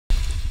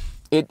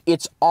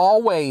It's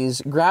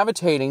always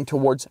gravitating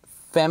towards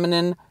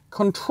feminine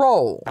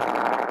control.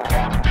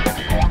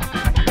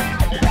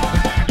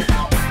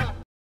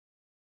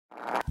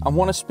 I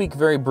want to speak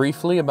very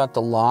briefly about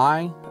the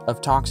lie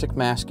of toxic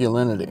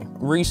masculinity.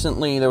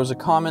 Recently, there was a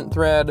comment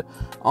thread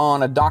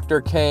on a Dr.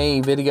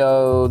 K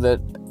video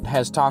that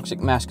has toxic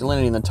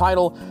masculinity in the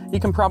title. You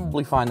can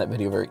probably find that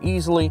video very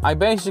easily. I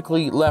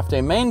basically left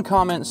a main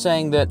comment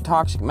saying that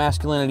toxic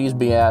masculinity is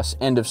BS,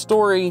 end of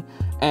story,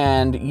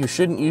 and you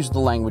shouldn't use the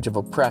language of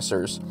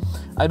oppressors.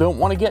 I don't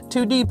want to get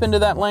too deep into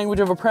that language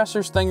of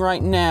oppressors thing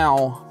right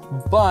now,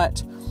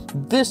 but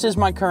this is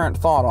my current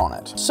thought on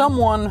it.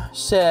 Someone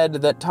said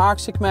that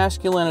toxic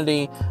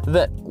masculinity,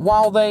 that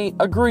while they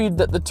agreed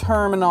that the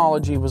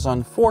terminology was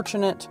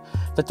unfortunate,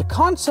 that the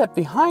concept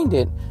behind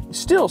it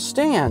still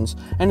stands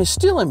and is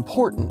still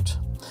important.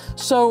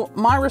 So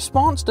my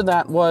response to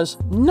that was,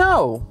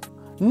 no,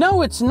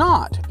 it's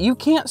not. You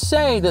can't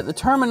say that the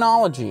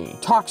terminology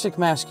toxic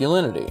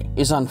masculinity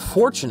is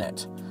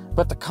unfortunate,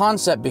 but the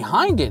concept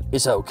behind it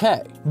is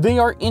okay. They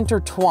are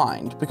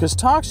intertwined because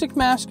toxic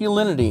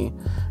masculinity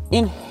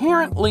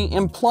inherently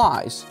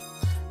implies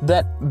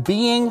that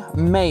being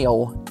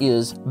male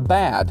is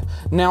bad.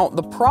 Now,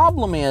 the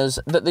problem is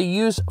that they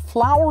use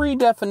flowery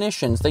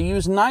definitions. They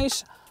use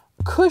nice,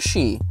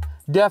 cushy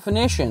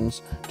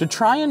definitions to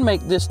try and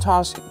make this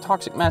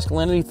toxic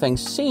masculinity thing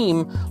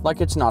seem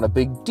like it's not a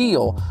big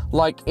deal,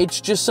 like it's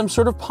just some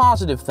sort of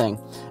positive thing.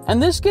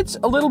 And this gets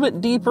a little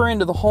bit deeper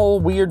into the whole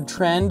weird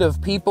trend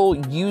of people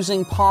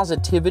using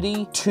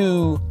positivity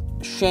to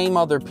shame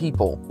other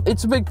people.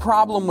 It's a big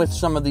problem with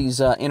some of these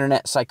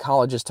internet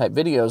psychologist type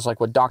videos, like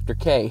what Dr.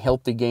 K,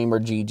 Healthy Gamer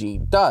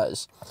GG,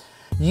 does.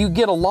 You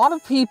get a lot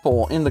of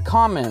people in the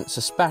comments,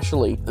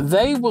 especially,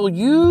 they will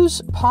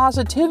use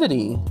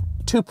positivity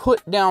to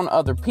put down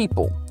other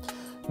people.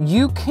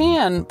 You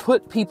can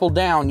put people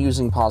down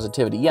using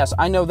positivity. Yes,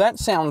 I know that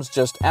sounds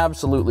just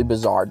absolutely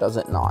bizarre, does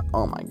it not?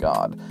 Oh my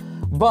God.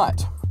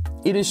 But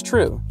it is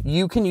true.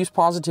 You can use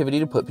positivity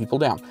to put people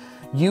down.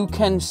 You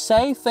can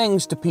say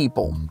things to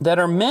people that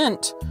are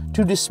meant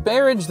to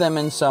disparage them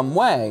in some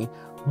way,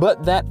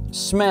 but that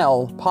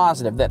smell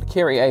positive, that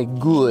carry a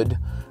good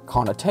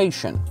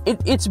connotation.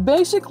 It's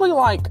basically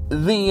like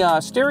the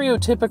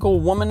stereotypical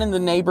woman in the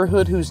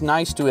neighborhood who's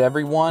nice to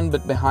everyone,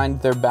 but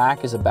behind their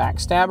back is a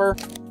backstabber.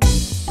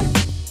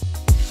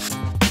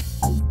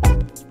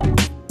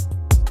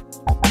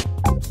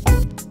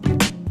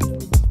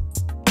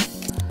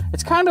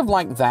 It's kind of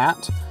like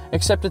that,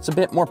 except it's a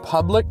bit more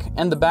public,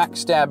 and the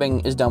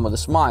backstabbing is done with a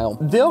smile.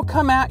 They'll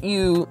come at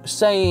you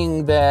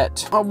saying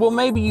that, oh, well,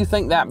 maybe you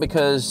think that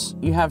because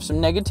you have some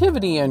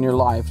negativity in your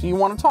life, you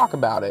want to talk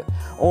about it,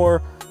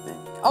 or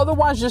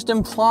otherwise just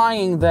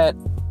implying that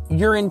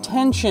your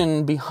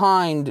intention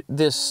behind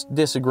this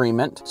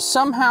disagreement,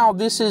 somehow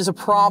this is a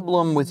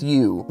problem with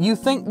you. You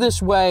think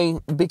this way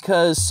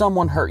because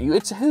someone hurt you.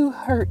 It's who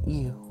hurt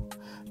you.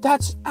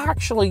 That's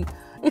actually,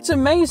 it's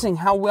amazing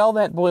how well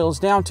that boils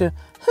down to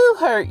who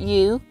hurt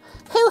you?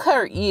 Who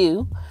hurt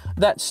you?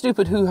 That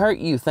stupid who hurt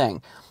you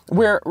thing,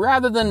 where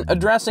rather than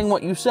addressing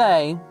what you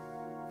say,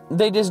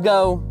 they just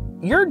go,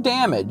 you're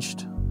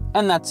damaged,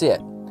 and that's it.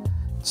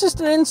 It's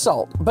just an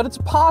insult, but it's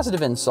a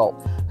positive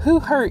insult. Who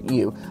hurt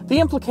you? The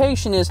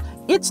implication is,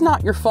 it's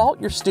not your fault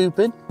you're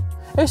stupid.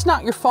 It's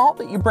not your fault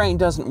that your brain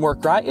doesn't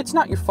work right. It's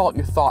not your fault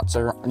your thoughts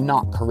are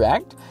not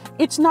correct.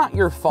 It's not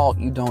your fault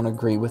you don't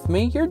agree with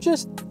me. You're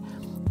just,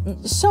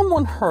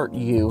 someone hurt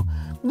you.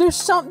 There's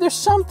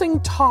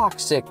something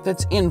toxic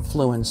that's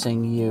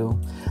influencing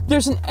you.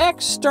 There's an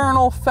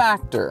external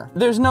factor.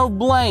 There's no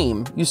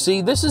blame. You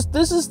see, this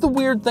is the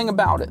weird thing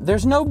about it.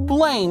 There's no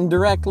blame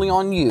directly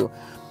on you.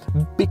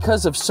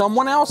 Because of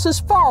someone else's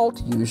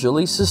fault,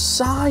 usually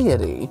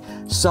society,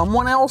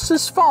 someone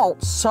else's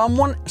fault,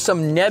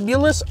 some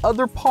nebulous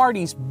other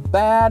party's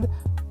bad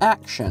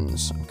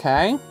actions,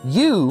 okay?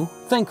 You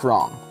think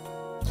wrong.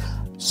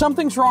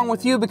 Something's wrong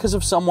with you because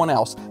of someone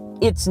else.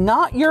 It's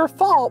not your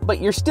fault,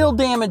 but you're still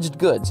damaged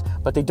goods.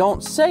 But they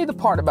don't say the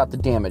part about the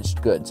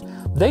damaged goods.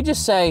 They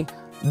just say,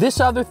 this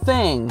other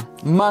thing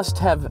must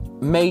have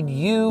made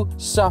you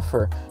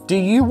suffer. Do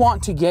you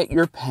want to get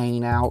your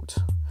pain out?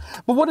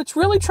 But what it's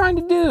really trying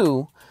to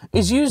do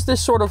is use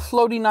this sort of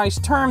floaty nice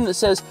term that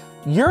says,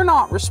 you're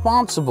not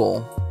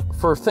responsible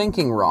for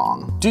thinking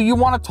wrong. Do you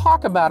want to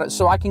talk about it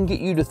so I can get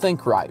you to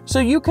think right? So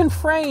you can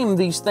frame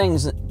these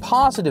things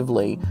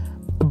positively,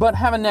 but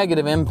have a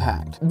negative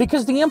impact.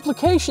 Because the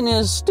implication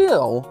is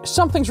still,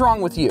 something's wrong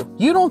with you.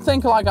 You don't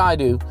think like I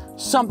do,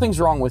 something's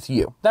wrong with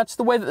you. That's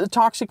the way that the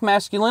toxic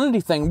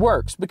masculinity thing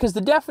works, because the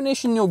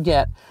definition you'll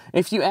get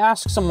if you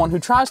ask someone who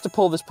tries to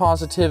pull this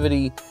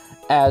positivity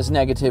as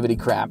negativity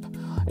crap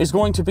is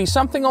going to be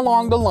something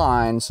along the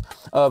lines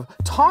of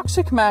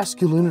toxic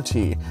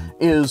masculinity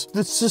is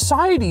the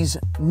society's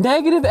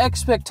negative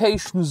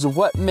expectations of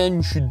what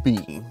men should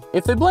be.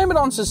 If they blame it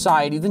on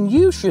society, then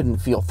you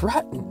shouldn't feel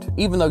threatened,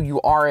 even though you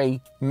are a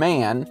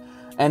man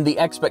and the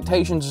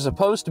expectations are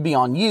supposed to be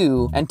on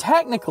you, and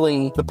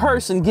technically the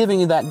person giving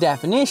you that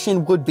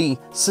definition would be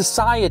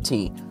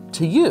society,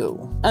 to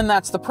you. And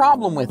that's the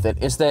problem with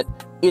it, is that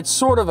it's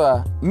sort of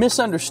a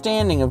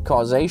misunderstanding of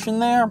causation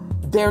there.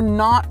 They're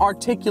not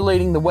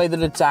articulating the way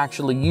that it's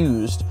actually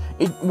used.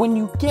 When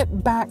you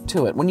get back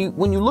to it, when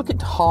you look at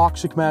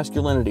toxic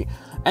masculinity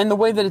and the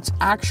way that it's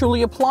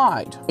actually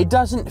applied, it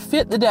doesn't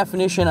fit the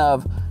definition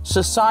of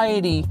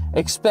society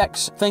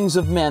expects things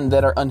of men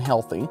that are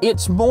unhealthy.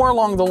 It's more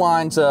along the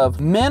lines of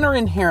men are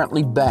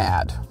inherently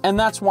bad, and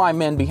that's why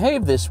men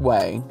behave this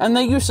way, and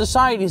they use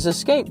society as a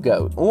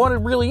scapegoat. What it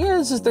really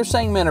is they're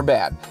saying men are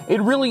bad.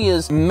 It really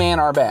is men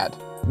are bad.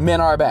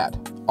 Men are bad.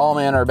 All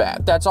men are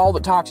bad. That's all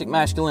that toxic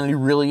masculinity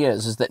really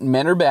is that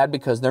men are bad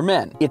because they're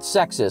men. It's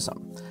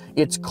sexism.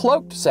 It's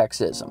cloaked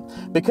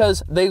sexism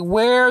because they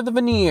wear the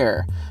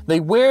veneer. They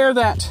wear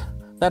that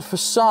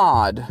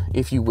facade,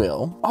 if you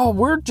will. Oh,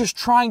 we're just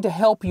trying to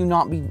help you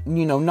not be,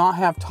 not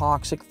have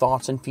toxic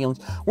thoughts and feelings.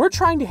 We're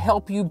trying to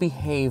help you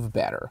behave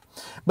better.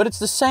 But it's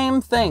the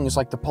same things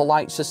like the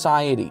polite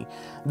society.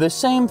 The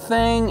same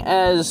thing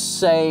as,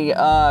 say,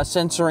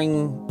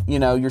 censoring,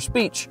 your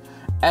speech,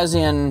 as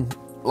in,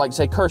 like,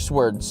 say, curse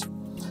words,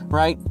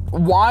 right?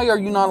 Why are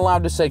you not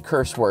allowed to say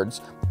curse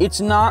words? It's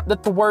not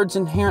that the words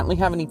inherently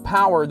have any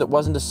power that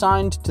wasn't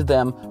assigned to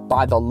them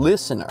by the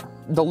listener.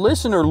 The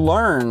listener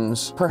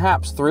learns,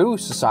 perhaps through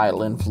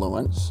societal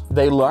influence,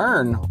 they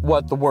learn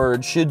what the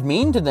word should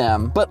mean to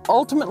them, but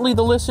ultimately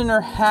the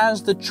listener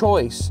has the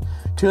choice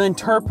to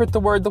interpret the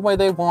word the way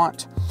they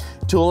want,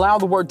 to allow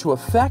the word to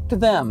affect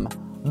them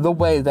the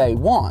way they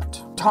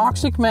want.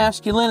 Toxic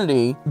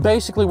masculinity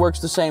basically works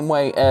the same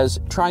way as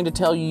trying to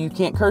tell you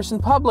can't curse in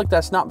public.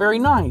 That's not very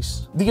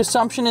nice. The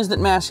assumption is that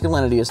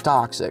masculinity is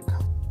toxic.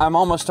 I'm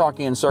almost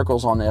talking in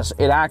circles on this.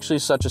 It actually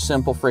is such a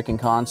simple freaking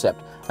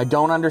concept. I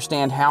don't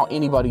understand how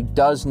anybody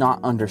does not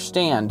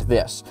understand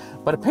this.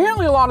 But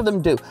apparently a lot of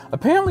them do.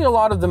 Apparently a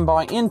lot of them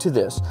buy into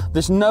this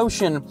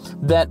notion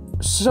that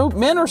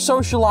men are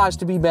socialized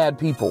to be bad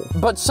people.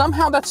 But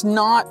somehow that's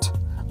not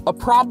a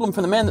problem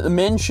for the men, that the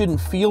men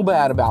shouldn't feel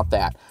bad about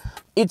that.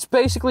 It's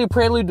basically a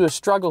prelude to a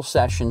struggle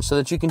session so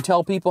that you can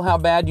tell people how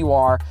bad you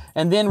are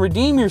and then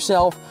redeem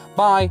yourself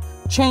by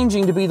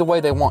changing to be the way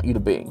they want you to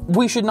be.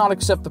 We should not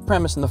accept the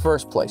premise in the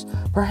first place.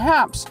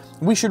 Perhaps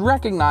we should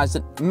recognize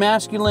that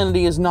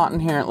masculinity is not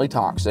inherently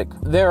toxic.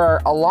 There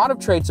are a lot of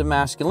traits of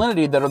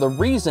masculinity that are the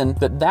reason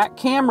that that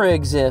camera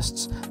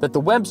exists, that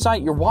the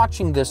website you're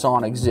watching this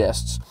on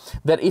exists,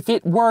 that if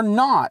it were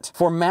not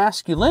for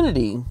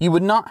masculinity, you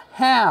would not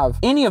have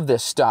any of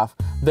this stuff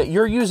that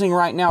you're using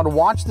right now to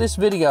watch this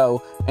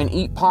video and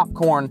eat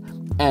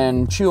popcorn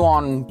and chew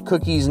on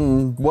cookies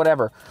and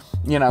whatever.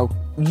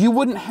 You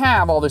wouldn't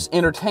have all this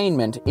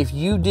entertainment if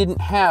you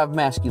didn't have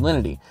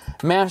masculinity.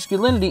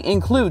 Masculinity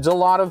includes a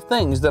lot of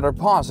things that are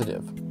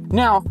positive.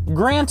 Now,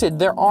 granted,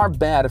 there are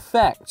bad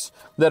effects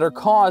that are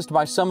caused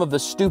by some of the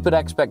stupid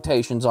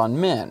expectations on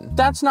men.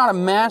 That's not a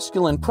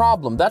masculine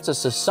problem, that's a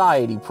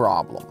society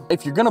problem.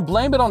 If you're gonna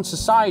blame it on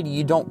society,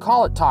 you don't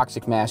call it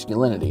toxic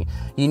masculinity.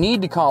 You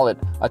need to call it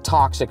a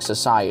toxic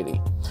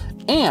society.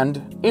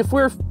 And if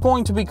we're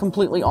going to be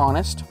completely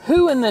honest,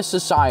 who in this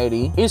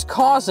society is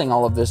causing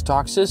all of this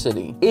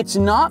toxicity? It's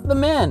not the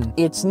men.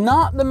 It's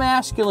not the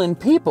masculine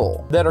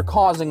people that are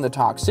causing the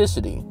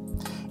toxicity.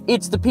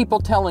 It's the people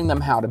telling them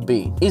how to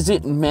be. Is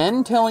it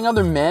men telling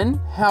other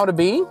men how to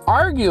be?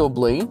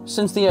 Arguably,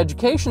 since the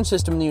education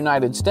system in the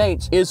United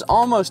States is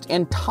almost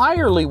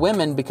entirely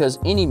women, because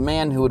any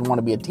man who would want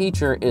to be a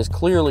teacher is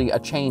clearly a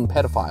chain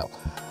pedophile.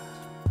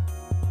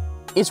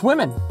 It's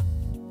women.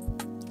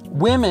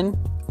 Women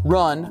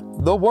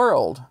run the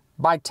world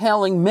by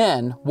telling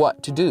men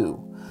what to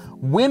do.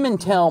 Women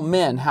tell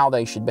men how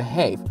they should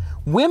behave.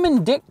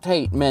 Women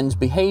dictate men's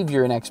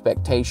behavior and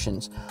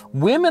expectations.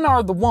 Women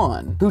are the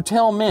one who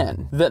tell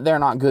men that they're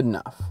not good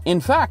enough. In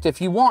fact,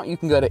 if you want, you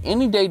can go to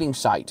any dating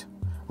site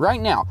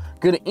right now.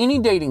 Go to any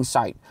dating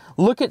site.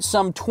 Look at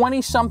some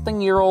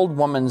 20-something-year-old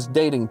woman's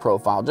dating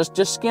profile.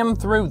 Just skim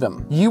through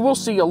them. You will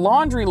see a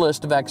laundry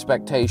list of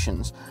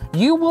expectations.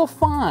 You will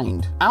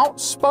find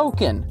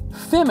outspoken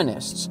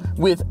feminists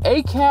with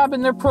ACAB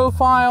in their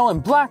profile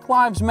and Black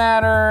Lives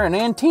Matter and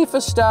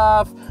Antifa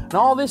stuff and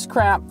all this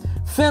crap.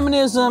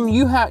 Feminism,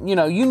 you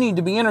need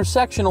to be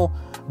intersectional,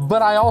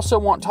 but I also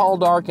want tall,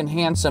 dark, and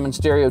handsome and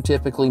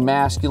stereotypically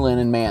masculine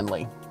and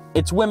manly.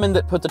 It's women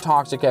that put the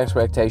toxic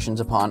expectations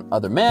upon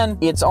other men.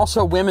 It's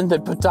also women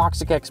that put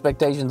toxic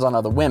expectations on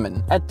other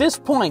women. At this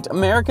point,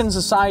 American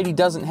society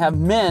doesn't have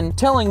men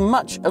telling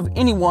much of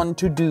anyone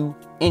to do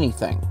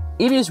anything.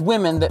 It is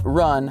women that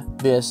run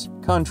this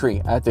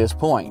country at this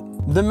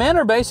point. The men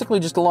are basically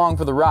just along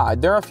for the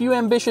ride. There are a few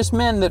ambitious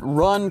men that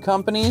run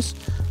companies,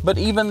 but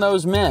even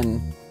those men,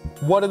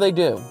 what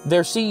do?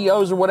 They're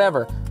CEOs or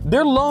whatever.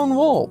 They're lone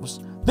wolves.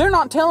 They're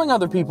not telling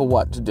other people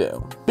what to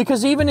do.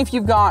 Because even if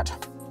you've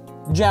got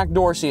Jack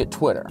Dorsey at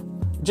Twitter,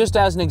 just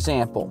as an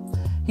example,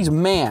 he's a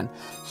man,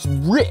 he's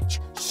rich,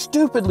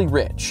 stupidly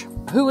rich.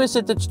 Who is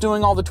it that's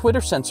doing all the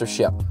Twitter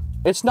censorship?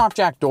 It's not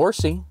Jack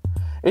Dorsey.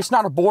 It's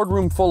not a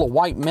boardroom full of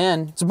white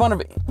men. It's a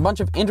bunch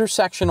of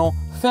intersectional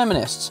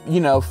feminists, you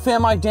know,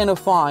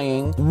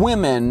 femme-identifying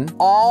women,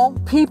 all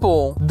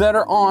people that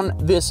are on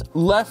this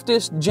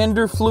leftist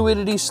gender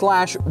fluidity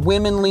 /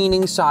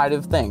 women-leaning side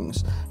of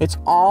things. It's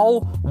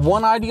all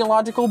one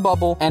ideological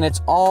bubble, and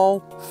it's all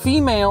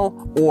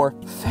female or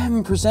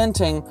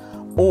femme-presenting,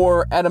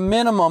 or at a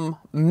minimum,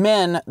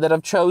 men that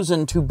have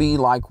chosen to be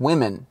like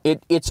women.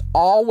 It's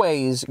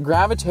always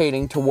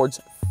gravitating towards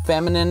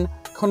feminine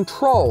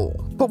control,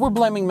 but we're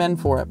blaming men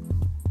for it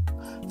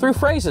through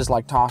phrases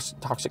like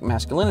toxic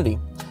masculinity.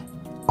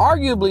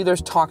 Arguably,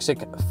 there's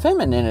toxic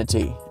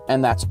femininity,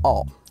 and that's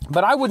all.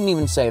 But I wouldn't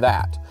even say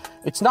that.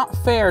 It's not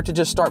fair to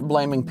just start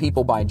blaming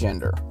people by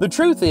gender. The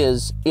truth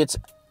is, it's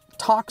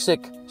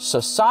toxic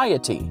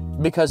society,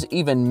 because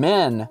even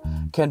men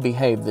can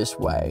behave this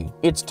way.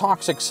 It's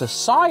toxic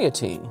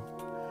society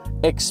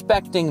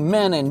expecting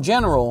men in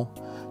general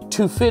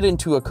to fit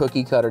into a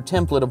cookie-cutter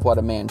template of what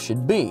a man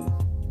should be.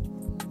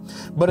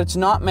 But it's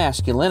not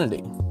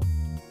masculinity.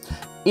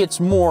 It's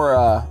more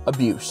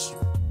abuse,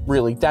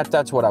 really.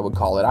 That's what I would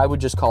call it. I would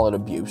just call it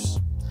abuse.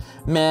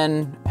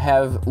 Men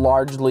have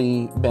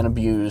largely been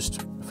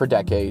abused for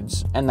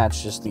decades, and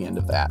that's just the end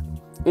of that.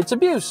 It's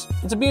abuse.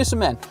 It's abuse of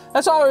men.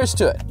 That's all there is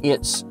to it.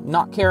 It's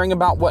not caring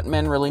about what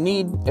men really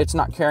need. It's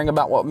not caring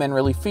about what men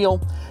really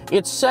feel.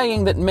 It's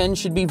saying that men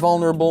should be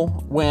vulnerable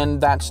when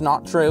that's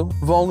not true.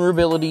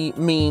 Vulnerability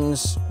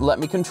means let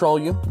me control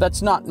you.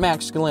 That's not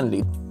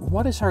masculinity.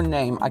 What is her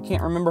name? I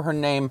can't remember her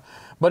name.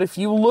 But if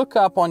you look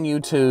up on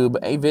YouTube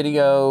a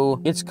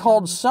video, it's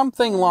called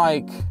something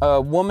like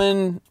a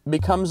woman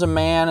becomes a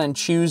man and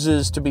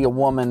chooses to be a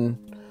woman,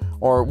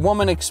 or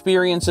woman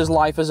experiences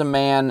life as a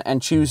man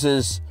and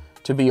chooses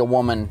to be a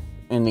woman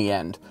in the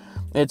end.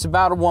 It's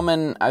about a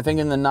woman, I think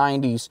in the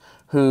 90s,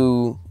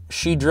 who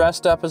she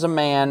dressed up as a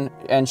man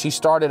and she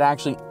started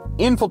actually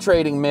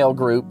infiltrating male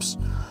groups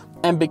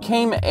and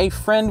became a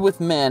friend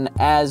with men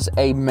as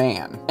a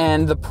man.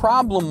 And the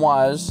problem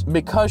was,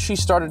 because she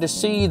started to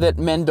see that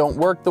men don't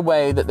work the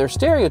way that they're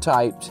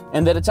stereotyped,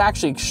 and that it's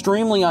actually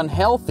extremely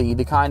unhealthy,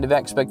 the kind of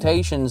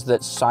expectations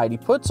that society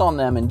puts on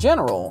them in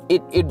general,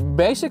 it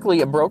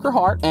basically broke her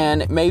heart,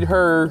 and it made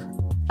her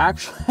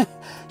actually,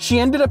 she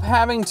ended up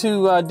having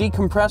to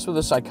decompress with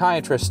a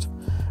psychiatrist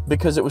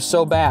because it was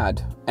so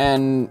bad.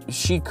 And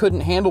she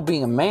couldn't handle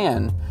being a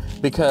man,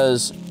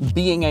 because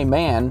being a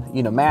man,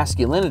 you know,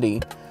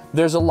 masculinity,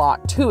 there's a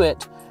lot to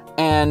it.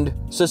 And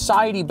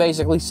society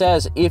basically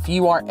says, if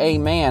you are a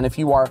man, if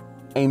you are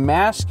a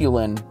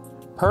masculine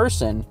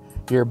person,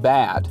 you're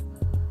bad.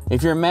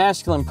 If you're a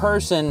masculine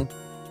person,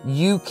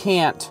 you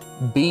can't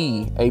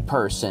be a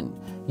person.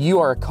 You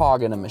are a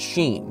cog in a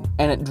machine.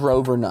 And it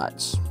drove her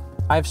nuts.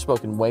 I've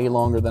spoken way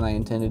longer than I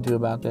intended to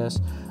about this.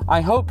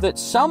 I hope that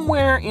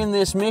somewhere in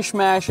this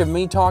mishmash of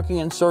me talking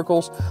in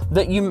circles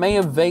that you may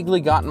have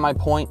vaguely gotten my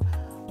point.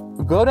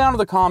 Go down to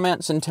the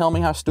comments and tell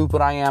me how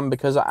stupid I am,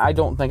 because I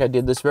don't think I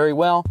did this very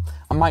well.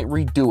 I might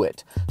redo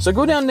it. So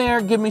go down there,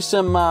 give me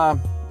some of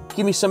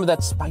that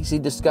spicy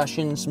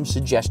discussion, some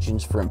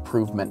suggestions for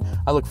improvement.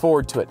 I look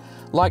forward to it.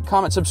 Like,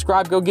 comment,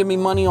 subscribe. Go give me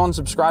money on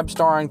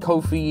Subscribestar and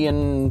Ko-fi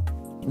and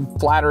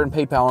Flatter and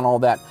PayPal and all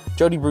that.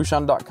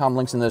 JodyBruchon.com,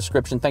 links in the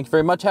description. Thank you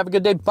very much. Have a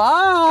good day.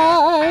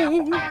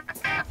 Bye.